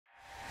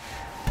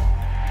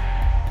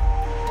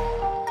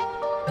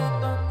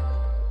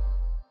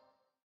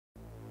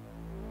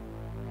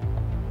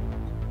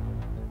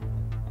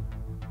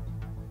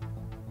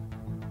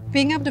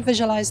Being able to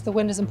visualise the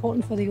wind is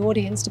important for the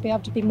audience to be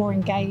able to be more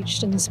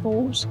engaged in the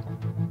sport.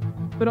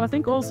 But I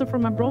think also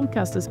from a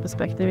broadcaster's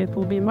perspective, it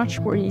will be much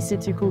more easy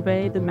to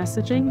convey the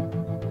messaging,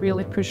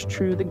 really push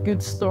through the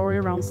good story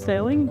around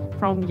sailing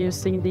from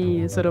using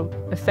the sort of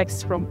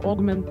effects from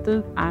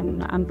augmented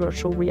and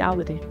virtual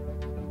reality.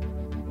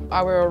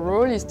 Our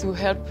role is to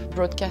help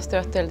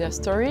broadcasters tell their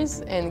stories,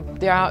 and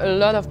there are a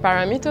lot of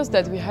parameters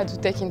that we had to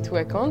take into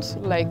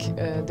account, like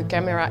the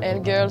camera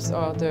angles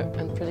or the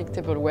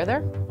unpredictable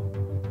weather.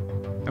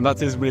 And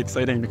that is really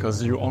exciting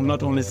because you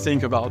not only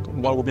think about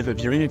what will be the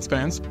viewing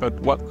experience, but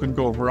what could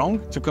go wrong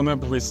to come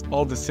up with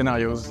all the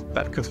scenarios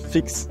that could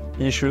fix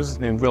issues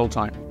in real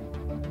time.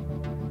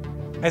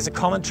 As a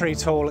commentary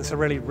tool, it's a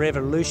really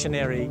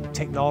revolutionary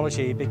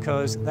technology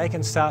because they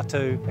can start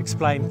to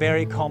explain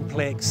very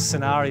complex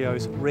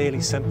scenarios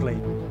really simply.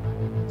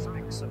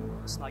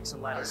 Some snakes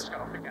and ladders. Just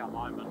got to pick our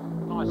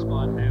moment. Nice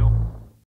fine deal.